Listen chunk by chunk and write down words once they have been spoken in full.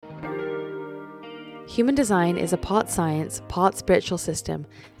Human design is a part science, part spiritual system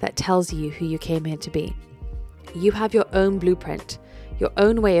that tells you who you came here to be. You have your own blueprint, your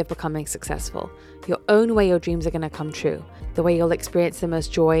own way of becoming successful, your own way your dreams are going to come true, the way you'll experience the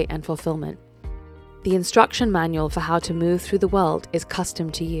most joy and fulfillment. The instruction manual for how to move through the world is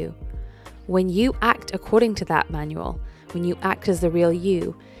custom to you. When you act according to that manual, when you act as the real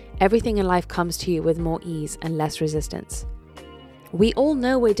you, everything in life comes to you with more ease and less resistance. We all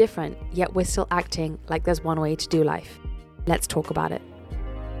know we're different, yet we're still acting like there's one way to do life. Let's talk about it.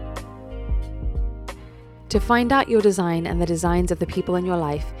 To find out your design and the designs of the people in your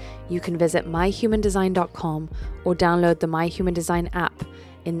life, you can visit myhumandesign.com or download the My Human Design app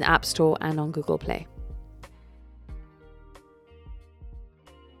in the App Store and on Google Play.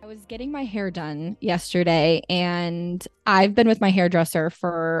 I was getting my hair done yesterday, and I've been with my hairdresser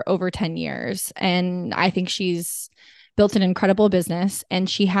for over 10 years, and I think she's built an incredible business. And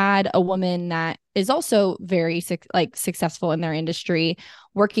she had a woman that is also very successful in their industry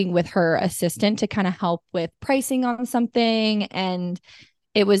working with her assistant to kind of help with pricing on something. And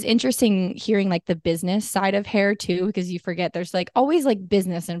it was interesting hearing like the business side of hair too, because you forget there's like always like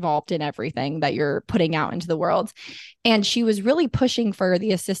business involved in everything that you're putting out into the world. And she was really pushing for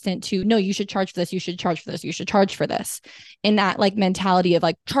the assistant to, no, you should charge for this. You should charge for this. You should charge for this. In that like mentality of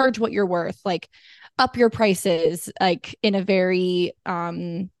like, charge what you're worth, like up your prices, like in a very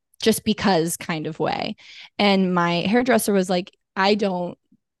just because kind of way. And my hairdresser was like, I don't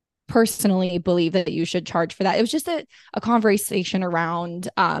personally believe that you should charge for that. It was just a conversation around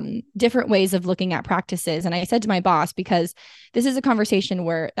different ways of looking at practices. And I said to my boss, because this is a conversation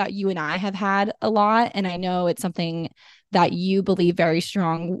where you and I have had a lot, and I know it's something that you believe very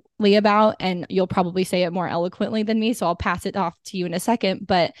strongly about, and you'll probably say it more eloquently than me, so I'll pass it off to you in a second.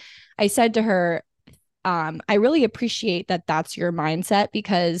 But I said to her, I really appreciate that that's your mindset,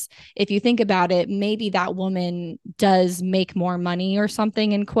 because if you think about it, maybe that woman does make more money or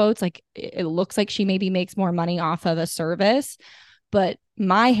something, in quotes, like it looks like she maybe makes more money off of a service. But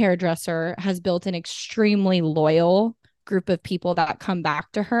my hairdresser has built an extremely loyal group of people that come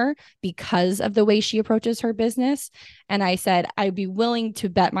back to her because of the way she approaches her business. And I said, I'd be willing to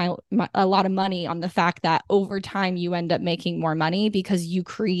bet a lot of money on the fact that over time you end up making more money because you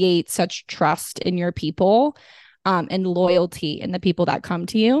create such trust in your people and loyalty in the people that come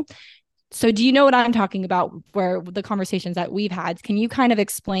to you. So do you know what I'm talking about, where the conversations that we've had? Can you kind of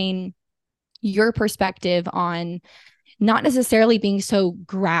explain your perspective on not necessarily being so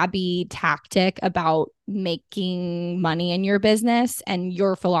grabby tactic about making money in your business and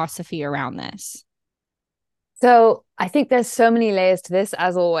your philosophy around this? So I think there's so many layers to this,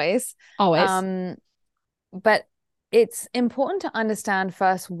 as always. Always. But it's important to understand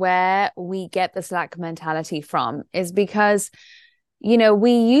first where we get this lack mentality from, is because,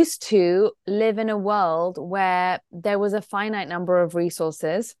 we used to live in a world where there was a finite number of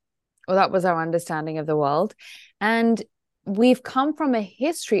resources, or that was our understanding of the world. And we've come from a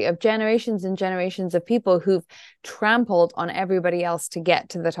history of generations and generations of people who've trampled on everybody else to get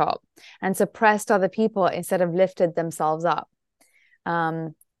to the top and suppressed other people instead of lifted themselves up.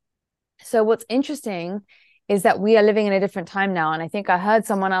 So what's interesting is that we are living in a different time now. And I think I heard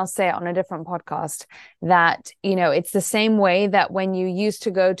someone else say it on a different podcast that, it's the same way that when you used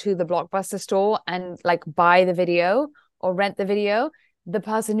to go to the Blockbuster store and like buy the video or rent the video, the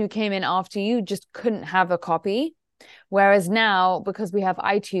person who came in after you just couldn't have a copy. Whereas now, because we have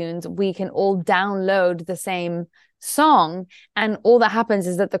iTunes, we can all download the same song. And all that happens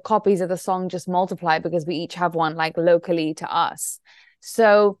is that the copies of the song just multiply because we each have one like locally to us.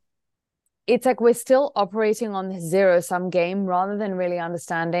 So it's like we're still operating on this zero-sum game rather than really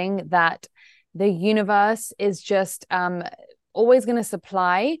understanding that the universe is just always going to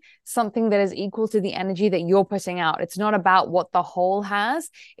supply something that is equal to the energy that you're putting out. It's not about what the whole has.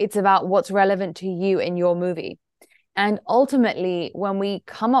 It's about what's relevant to you in your movie. And ultimately, when we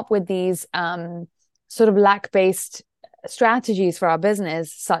come up with these sort of lack-based strategies for our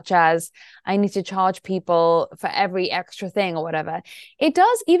business, such as I need to charge people for every extra thing or whatever, it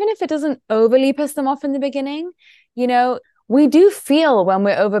does, even if it doesn't overly piss them off in the beginning, we do feel when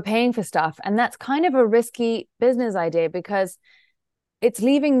we're overpaying for stuff. And that's kind of a risky business idea, because it's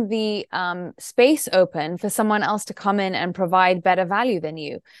leaving the space open for someone else to come in and provide better value than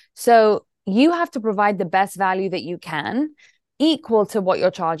you. So you have to provide the best value that you can, equal to what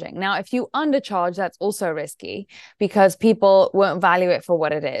you're charging. Now, if you undercharge, that's also risky because people won't value it for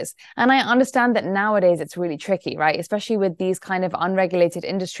what it is. And I understand that nowadays it's really tricky, right? Especially with these kind of unregulated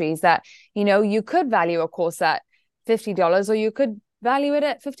industries that, you could value a course at $50 or you could value it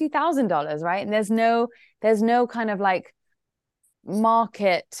at $50,000, right? And there's no kind of like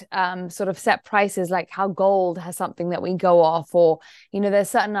market sort of set prices, like how gold has something that we go off, or there's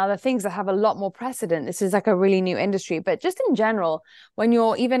certain other things that have a lot more precedent. This is like a really new industry, but just in general, when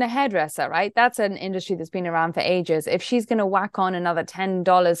you're even a hairdresser, right, that's an industry that's been around for ages. If she's going to whack on another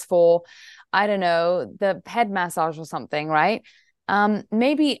 $10 for, I don't know, the head massage or something, right,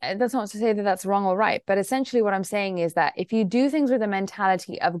 maybe that's not to say that that's wrong or right, but essentially what I'm saying is that if you do things with a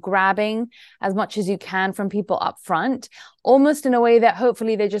mentality of grabbing as much as you can from people up front, almost in a way that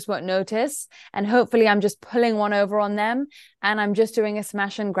hopefully they just won't notice, and hopefully I'm just pulling one over on them and I'm just doing a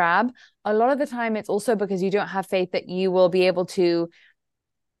smash and grab, a lot of the time it's also because you don't have faith that you will be able to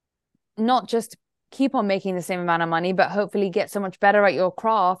not just keep on making the same amount of money, but hopefully get so much better at your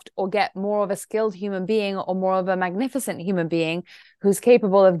craft, or get more of a skilled human being, or more of a magnificent human being who's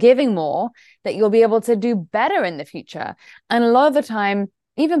capable of giving more, that you'll be able to do better in the future. And a lot of the time,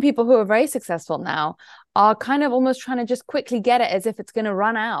 even people who are very successful now are kind of almost trying to just quickly get it as if it's going to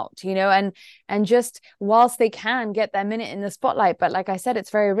run out, and just whilst they can get their minute in the spotlight. But like I said, it's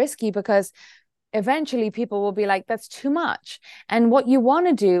very risky, because eventually people will be like, that's too much. And what you want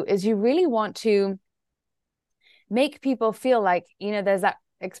to do is you really want to make people feel like, there's that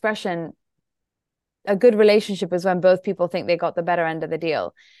expression, a good relationship is when both people think they got the better end of the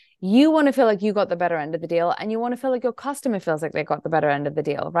deal. You want to feel like you got the better end of the deal, and you want to feel like your customer feels like they got the better end of the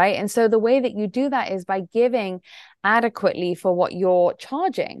deal, right? And so the way that you do that is by giving adequately for what you're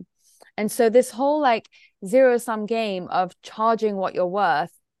charging. And so this whole like zero-sum game of charging what you're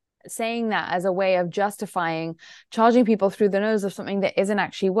worth, saying that as a way of justifying charging people through the nose of something that isn't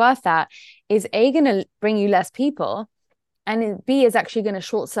actually worth that, is A, going to bring you less people, and B, is actually going to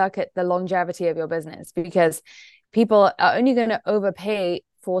short circuit the longevity of your business, because people are only going to overpay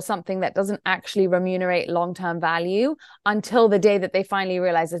for something that doesn't actually remunerate long-term value until the day that they finally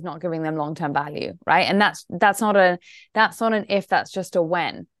realize it's not giving them long-term value, right? And that's not an if, that's just a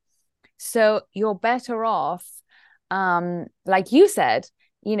when. So you're better off, like you said,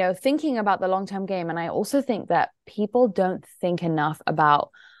 thinking about the long-term game. And I also think that people don't think enough about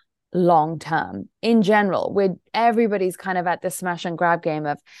long-term in general. Everybody's kind of at this smash and grab game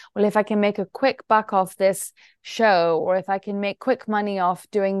of, well, if I can make a quick buck off this show, or if I can make quick money off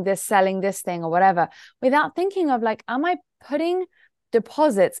doing this, selling this thing or whatever, without thinking of like, am I putting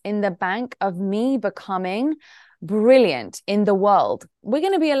deposits in the bank of me becoming brilliant in the world? We're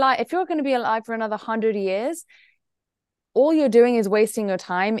going to be alive. If you're going to be alive for another 100 years, all you're doing is wasting your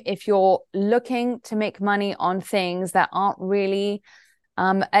time if you're looking to make money on things that aren't really,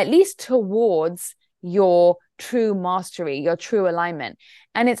 at least towards your true mastery, your true alignment.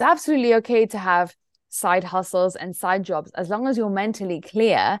 And it's absolutely okay to have side hustles and side jobs, as long as you're mentally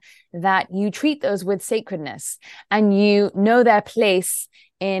clear that you treat those with sacredness, and you know their place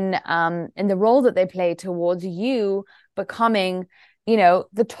in the role that they play towards you becoming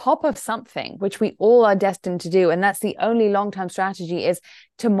the top of something, which we all are destined to do. And that's the only long-term strategy, is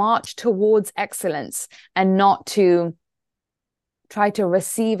to march towards excellence and not to try to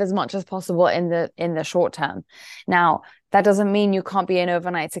receive as much as possible in the short term. Now, that doesn't mean you can't be an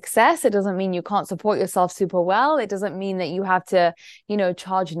overnight success. It doesn't mean you can't support yourself super well. It doesn't mean that you have to,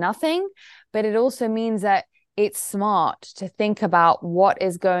 charge nothing, but it also means that it's smart to think about what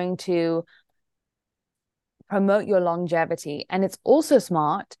is going to promote your longevity. And it's also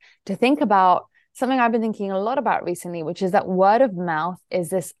smart to think about something I've been thinking a lot about recently, which is that word of mouth is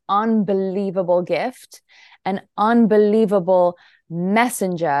this unbelievable gift, an unbelievable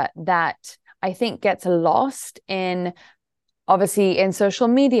messenger that I think gets lost in, obviously, in social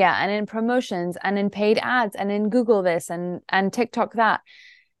media and in promotions and in paid ads and in Google this and TikTok that.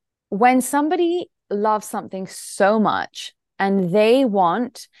 When somebody loves something so much and they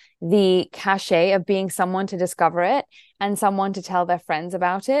want the cachet of being someone to discover it and someone to tell their friends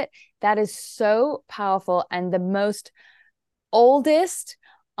about it, that is so powerful, and the most oldest,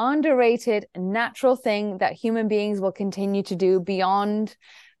 underrated, natural thing that human beings will continue to do beyond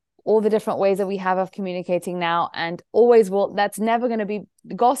all the different ways that we have of communicating now, and always will. That's never going to be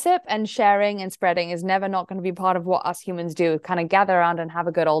gossip, and sharing and spreading is never not going to be part of what us humans do, kind of gather around and have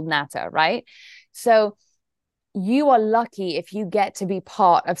a good old natter, right? So you are lucky if you get to be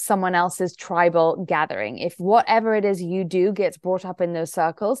part of someone else's tribal gathering, if whatever it is you do gets brought up in those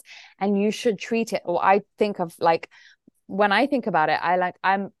circles, and you should treat it. Or I think of, like, when I think about it,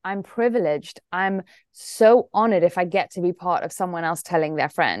 I'm privileged. I'm so honored if I get to be part of someone else telling their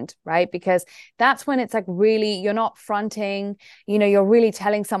friend, right? Because that's when it's like, really, you're not fronting, you're really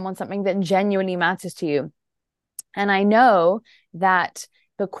telling someone something that genuinely matters to you. And I know that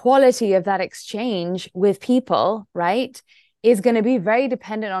the quality of that exchange with people, right, is going to be very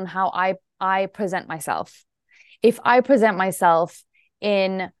dependent on how I present myself. if I present myself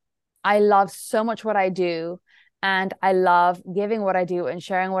in, I love so much what I do, and I love giving what I do and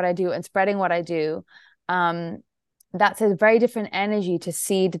sharing what I do and spreading what I do, that's a very different energy to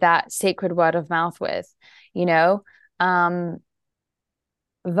seed that sacred word of mouth with, you know,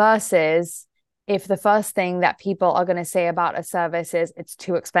 versus if the first thing that people are going to say about a service is it's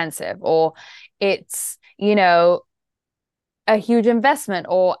too expensive, or it's, you know, a huge investment,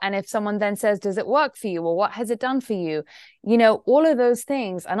 and if someone then says, does it work for you, or what has it done for you, you know, all of those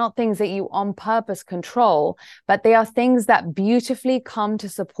things are not things that you on purpose control, but they are things that beautifully come to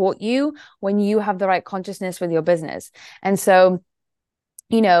support you when you have the right consciousness with your business. And so,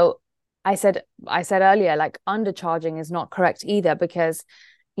 you know, I said earlier, like, undercharging is not correct either, because,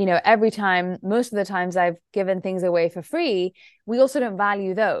 you know, most of the times I've given things away for free, we also don't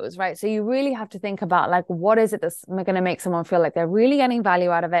value those, right? So you really have to think about, like, what is it that's going to make someone feel like they're really getting value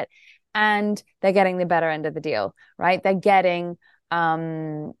out of it, and they're getting the better end of the deal, right? They're getting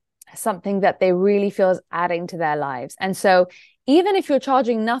something that they really feel is adding to their lives. And so even if you're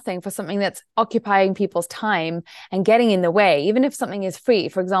charging nothing for something that's occupying people's time and getting in the way, even if something is free,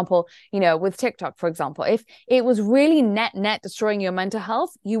 for example, you know, with TikTok, for example, if it was really net destroying your mental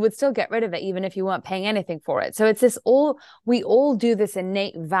health, you would still get rid of it, even if you weren't paying anything for it. So it's this we all do this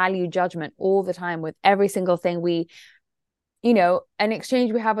innate value judgment all the time with every single thing we, you know, an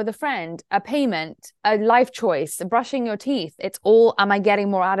exchange we have with a friend, a payment, a life choice, brushing your teeth. It's all, am I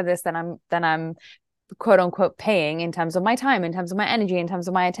getting more out of this than I'm quote unquote paying, in terms of my time, in terms of my energy, in terms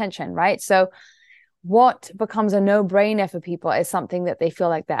of my attention, right? So what becomes a no-brainer for people is something that they feel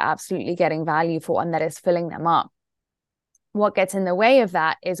like they're absolutely getting value for and that is filling them up. What gets in the way of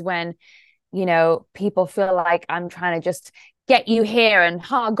that is when, you know, people feel like, I'm trying to just get you here, and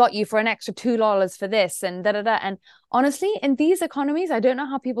got you for an extra $2 for this, and And honestly, in these economies, I don't know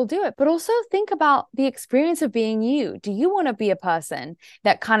how people do it, but also think about the experience of being you. Do you want to be a person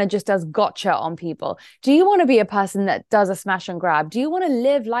that kind of just does gotcha on people? Do you want to be a person that does a smash and grab? Do you want to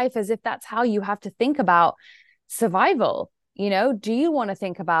live life as if that's how you have to think about survival? You know, do you want to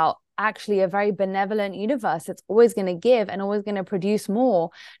think about actually a very benevolent universe that's always going to give and always going to produce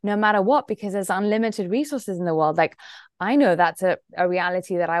more no matter what, because there's unlimited resources in the world? Like, I know that's a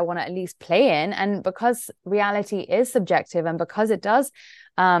reality that I want to at least play in. And because reality is subjective, and because it does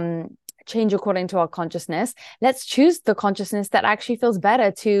change according to our consciousness, let's choose the consciousness that actually feels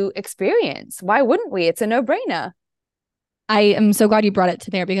better to experience. Why wouldn't we? It's a no-brainer. I am so glad you brought it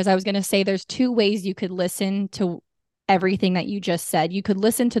to there, because I was going to say there's two ways you could listen to everything that you just said. You could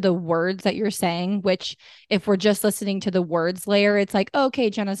listen to the words that you're saying, which, if we're just listening to the words layer, it's like, okay,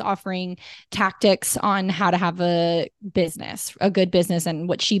 Jenna's offering tactics on how to have a good business, and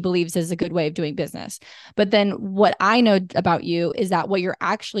what she believes is a good way of doing business. But then what I know about you is that what you're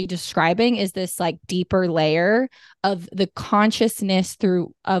actually describing is this like deeper layer of the consciousness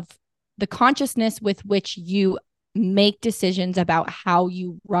with which you make decisions about how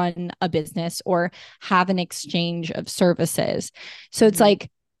you run a business or have an exchange of services. So it's like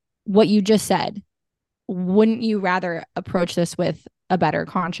what you just said. Wouldn't you rather approach this with a better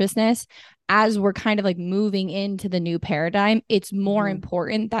consciousness? As we're kind of like moving into the new paradigm, it's more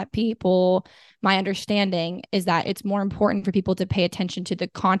important that my understanding is that it's more important for people to pay attention to the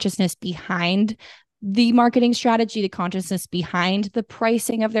consciousness behind the marketing strategy, the consciousness behind the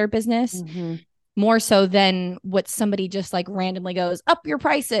pricing of their business. More so than what somebody just like randomly goes, up your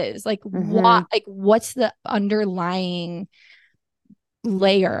prices. Like what, like what's the underlying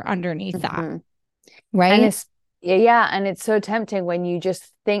layer underneath that? Right. And it's so tempting when you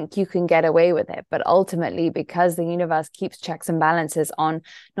just think you can get away with it. But ultimately, because the universe keeps checks and balances on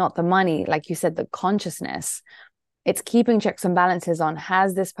not the money, like you said, the consciousness, it's keeping checks and balances on,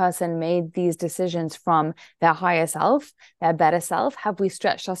 has this person made these decisions from their higher self, their better self? Have we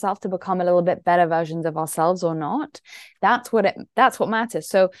stretched ourselves to become a little bit better versions of ourselves or not? That's what matters.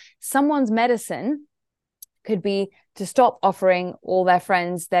 So someone's medicine could be to stop offering all their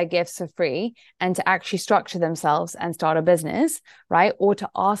friends their gifts for free and to actually structure themselves and start a business, right? Or to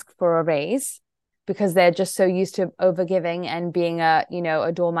ask for a raise because they're just so used to overgiving and being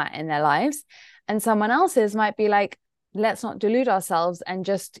a doormat in their lives. And someone else's might be like, let's not delude ourselves and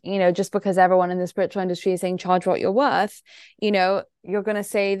just because everyone in the spiritual industry is saying charge what you're worth, you're going to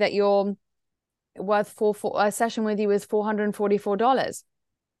say that you're worth a session with you is $444.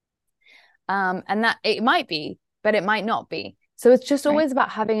 And that it might be, but it might not be. So it's just always about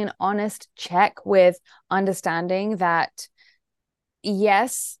having an honest check with understanding that,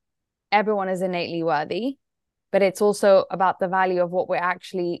 yes, everyone is innately worthy, but it's also about the value of what we're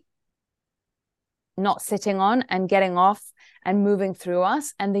actually not sitting on and getting off and moving through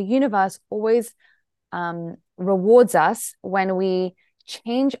us. And the universe always rewards us when we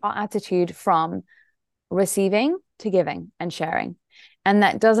change our attitude from receiving to giving and sharing. And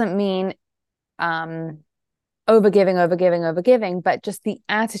that doesn't mean overgiving, but just the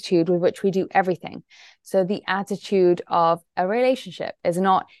attitude with which we do everything. So the attitude of a relationship is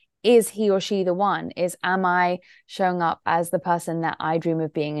not, is he or she the one? Is, am I showing up as the person that I dream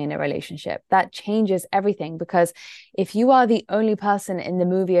of being in a relationship? That changes everything, because if you are the only person in the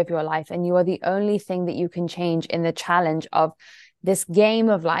movie of your life and you are the only thing that you can change in the challenge of this game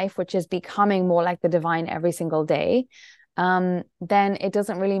of life, which is becoming more like the divine every single day, then it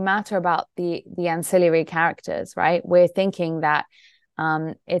doesn't really matter about the ancillary characters, right? We're thinking that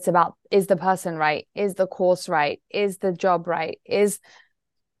it's about, is the person right? Is the course right? Is the job right?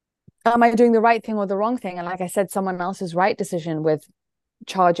 Am I doing the right thing or the wrong thing? And like I said, someone else's right decision with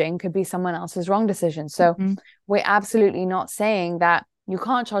charging could be someone else's wrong decision. So we're absolutely not saying that you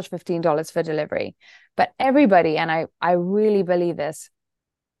can't charge $15 for delivery, but everybody, and I really believe this,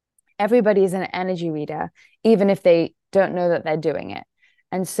 everybody is an energy reader, even if they don't know that they're doing it.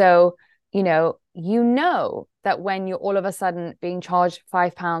 And so, you know that when you're all of a sudden being charged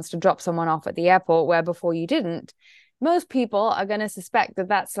 £5 to drop someone off at the airport, where before you didn't, most people are going to suspect that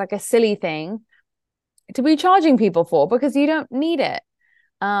that's like a silly thing to be charging people for, because you don't need it.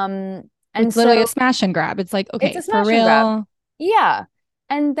 And it's literally a smash and grab. It's like, okay, it's a smash for real. And grab. Yeah.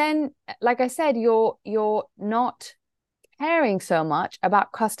 And then, like I said, you're not caring so much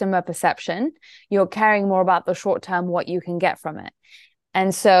about customer perception. You're caring more about the short term, what you can get from it.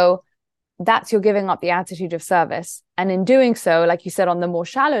 And so that's, you're giving up the attitude of service. And in doing so, like you said, on the more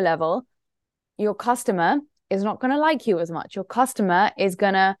shallow level, your customer is not going to like you as much. Your customer is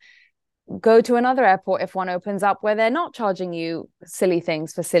going to go to another airport if one opens up where they're not charging you silly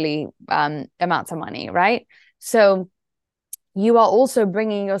things for silly amounts of money, right? So you are also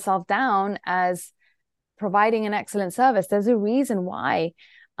bringing yourself down as providing an excellent service. There's a reason why,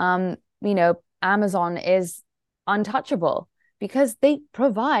 Amazon is untouchable, because they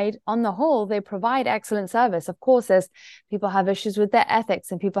provide, on the whole, they provide excellent service. Of course, there's people have issues with their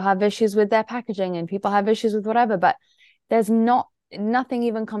ethics, and people have issues with their packaging, and people have issues with whatever, but there's nothing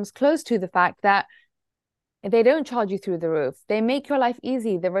even comes close to the fact that they don't charge you through the roof. They make your life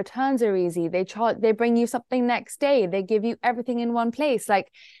easy. The returns are easy. They bring you something next day. They give you everything in one place.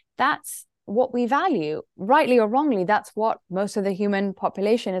 Like, that's what we value, rightly or wrongly. That's what most of the human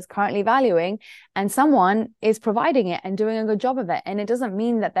population is currently valuing, and someone is providing it and doing a good job of it. And it doesn't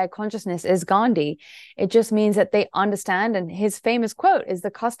mean that their consciousness is Gandhi. It just means that they understand, and his famous quote is,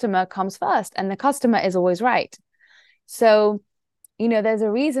 the customer comes first, and the customer is always right. So, there's a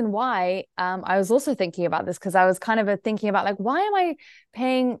reason why I was also thinking about this, because I was kind of thinking about, like, why am I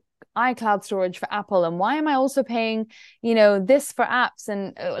paying iCloud storage for Apple, and why am I also paying this for apps,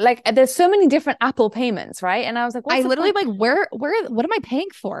 and like there's so many different Apple payments, right? And I was like, I literally like, where what am I paying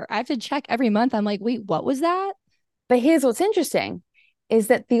for? I have to check every month. I'm like, wait, what was that? But here's what's interesting, is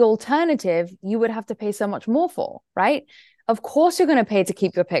that the alternative you would have to pay so much more for, right? Of course you're going to pay to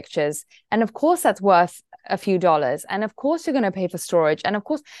keep your pictures, and of course that's worth a few dollars, and of course you're going to pay for storage, and of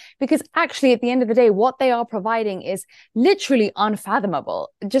course, because actually at the end of the day, what they are providing is literally unfathomable.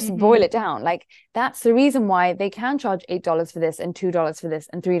 Just boil it down. Like, that's the reason why they can charge $8 for this, and $2 for this,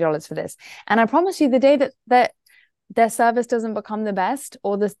 and $3 for this. And I promise you, the day that their service doesn't become the best,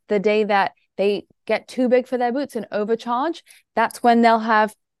 or the day that they get too big for their boots and overcharge, that's when they'll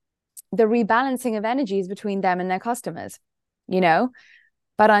have the rebalancing of energies between them and their customers,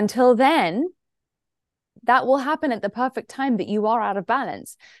 but until then, that will happen at the perfect time that you are out of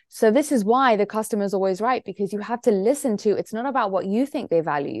balance. So this is why the customer is always right, because you have to listen to, it's not about what you think they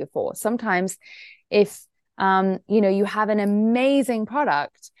value you for. Sometimes if, you have an amazing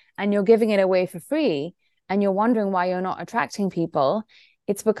product and you're giving it away for free, and you're wondering why you're not attracting people,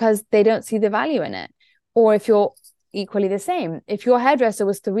 it's because they don't see the value in it. Or if you're equally the same, if your hairdresser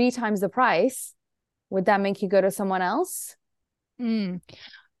was 3 times the price, would that make you go to someone else?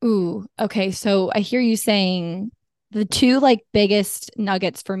 Ooh, okay. So I hear you saying the two like biggest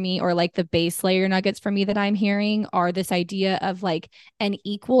nuggets for me, or like the base layer nuggets for me that I'm hearing, are this idea of like an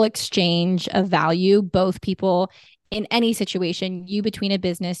equal exchange of value. Both people in any situation, you between a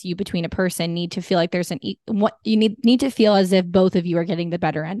business, you between a person, need to feel like there's what you need to feel as if both of you are getting the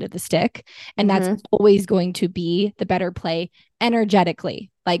better end of the stick. And that's always going to be the better play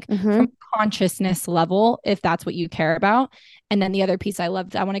energetically, like from consciousness level, if that's what you care about. And then the other piece I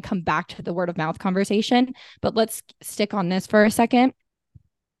loved, I want to come back to the word of mouth conversation, but let's stick on this for a second,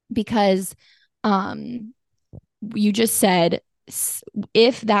 because you just said,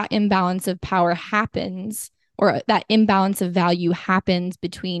 if that imbalance of power happens, or that imbalance of value happens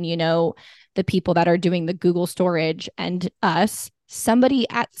between, the people that are doing the Google storage and us, somebody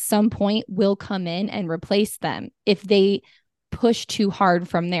at some point will come in and replace them if they push too hard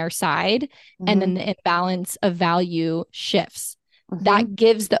from their side, and then the imbalance of value shifts. That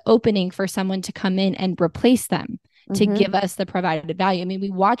gives the opening for someone to come in and replace them, to give us the provided value. I mean, we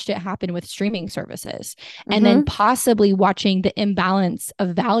watched it happen with streaming services, and then possibly watching the imbalance of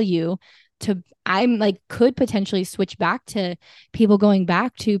value to, I'm like, could potentially switch back to people going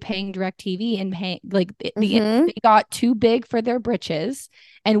back to paying DirecTV and paying, like, they got too big for their britches,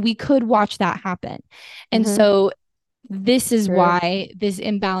 and we could watch that happen. And so this is why this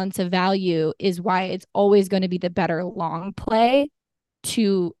imbalance of value is why it's always going to be the better long play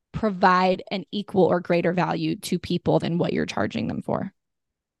to provide an equal or greater value to people than what you're charging them for.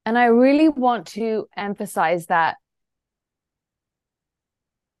 And I really want to emphasize that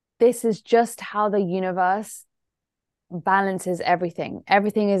this is just how the universe balances everything.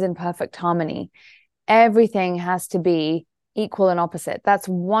 Everything is in perfect harmony. Everything has to be equal and opposite. That's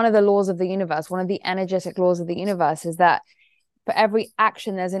one of the laws of the universe. One of the energetic laws of the universe is that for every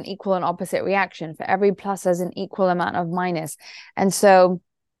action, there's an equal and opposite reaction. For every plus, there's an equal amount of minus. And so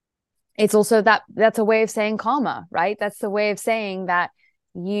it's also that's a way of saying karma, right? That's the way of saying that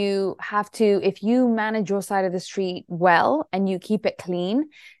you have to, if you manage your side of the street well and you keep it clean,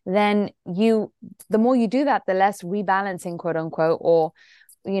 then the more you do that, the less rebalancing, quote unquote, or,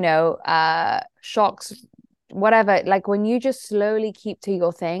 shocks, whatever. Like when you just slowly keep to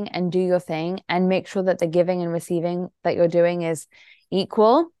your thing and do your thing and make sure that the giving and receiving that you're doing is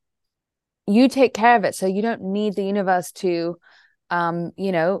equal, you take care of it. So you don't need the universe to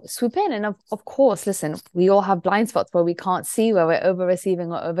swoop in. And of course, listen, we all have blind spots where we can't see, where we're over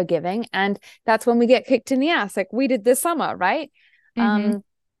receiving or over giving. And that's when we get kicked in the ass, like we did this summer, right?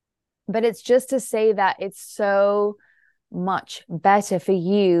 But it's just to say that it's so much better for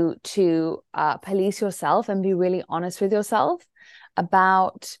you to police yourself and be really honest with yourself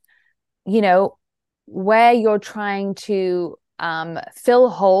about, where you're trying to fill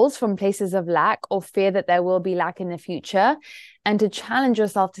holes from places of lack or fear that there will be lack in the future, and to challenge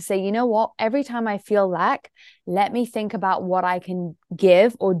yourself to say, you know what, every time I feel lack, let me think about what I can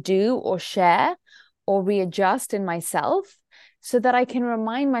give or do or share or readjust in myself, so that I can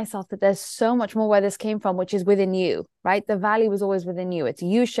remind myself that there's so much more where this came from, which is within you, right? The value is always within you. It's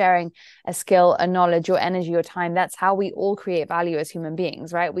you sharing a skill, a knowledge, your energy, your time. That's how we all create value as human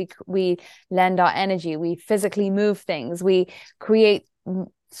beings, right? We lend our energy. We physically move things. We create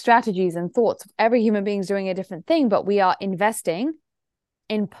strategies and thoughts. Every human being is doing a different thing, but we are investing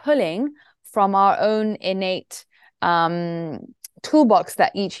in pulling from our own innate toolbox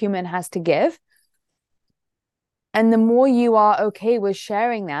that each human has to give. And the more you are okay with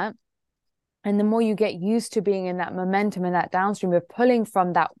sharing that, and the more you get used to being in that momentum and that downstream of pulling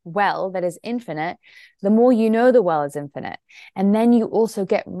from that well that is infinite, the more you know the well is infinite. And then you also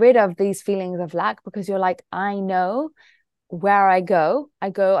get rid of these feelings of lack, because you're like, I know where I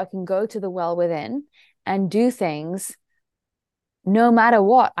can go to the well within and do things no matter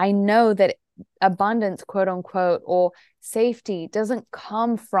what. I know that abundance, quote unquote, or safety doesn't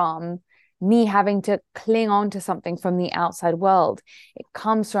come from me having to cling on to something from the outside world. It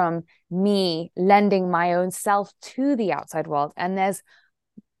comes from me lending my own self to the outside world. And there's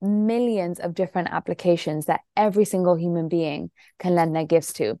millions of different applications that every single human being can lend their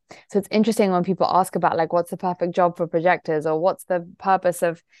gifts to. So it's interesting when people ask about, like, what's the perfect job for projectors, or what's the purpose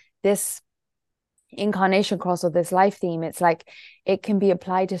of this incarnation cross or this life theme. It's like, it can be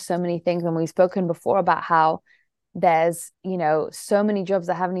applied to so many things. And we've spoken before about how there's, so many jobs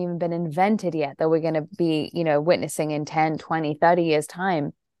that haven't even been invented yet that we're going to be, witnessing in 10, 20, 30 years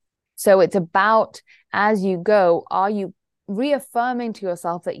time. So it's about, as you go, are you reaffirming to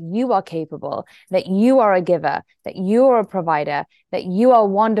yourself that you are capable, that you are a giver, that you are a provider, that you are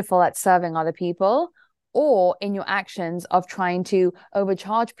wonderful at serving other people? Or in your actions of trying to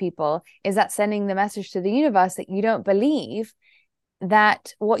overcharge people, is that sending the message to the universe that you don't believe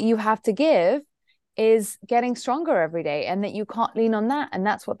that what you have to give is getting stronger every day, and that you can't lean on that, and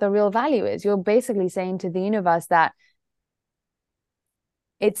that's what the real value is? You're basically saying to the universe that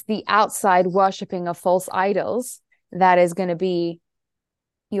it's the outside worshiping of false idols that is going to be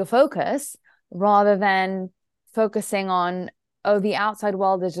your focus, rather than focusing on, oh, the outside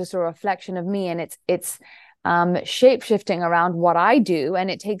world is just a reflection of me, and it's shape-shifting around what I do,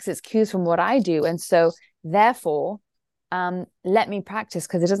 and it takes its cues from what I do. And so therefore, let me practice,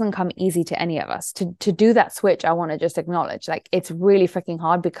 because it doesn't come easy to any of us to do that switch. I want to just acknowledge, like, it's really freaking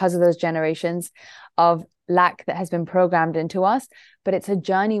hard because of those generations of lack that has been programmed into us, but it's a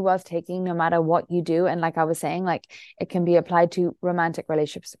journey worth taking no matter what you do. And like I was saying, like it can be applied to romantic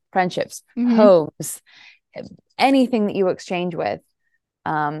relationships, friendships, homes, anything that you exchange with.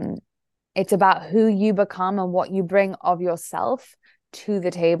 It's about who you become and what you bring of yourself to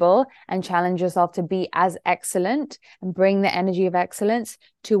the table, and challenge yourself to be as excellent and bring the energy of excellence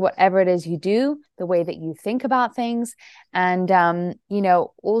to whatever it is you do, the way that you think about things. And,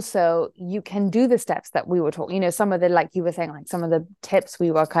 also you can do the steps that we were talking, some of the, like you were saying, like some of the tips, we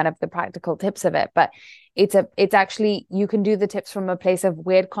were kind of the practical tips of it, but it's actually, you can do the tips from a place of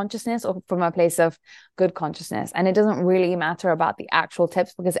weird consciousness or from a place of good consciousness. And it doesn't really matter about the actual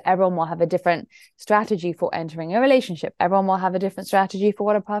tips, because everyone will have a different strategy for entering a relationship. Everyone will have a different strategy for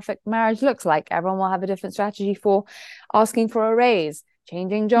what a perfect marriage looks like. Everyone will have a different strategy for asking for a raise,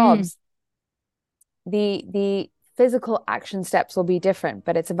 changing jobs. The physical action steps will be different,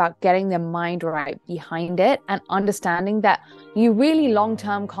 but it's about getting the mind right behind it and understanding that you really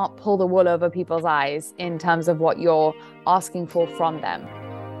long-term can't pull the wool over people's eyes in terms of what you're asking for from them.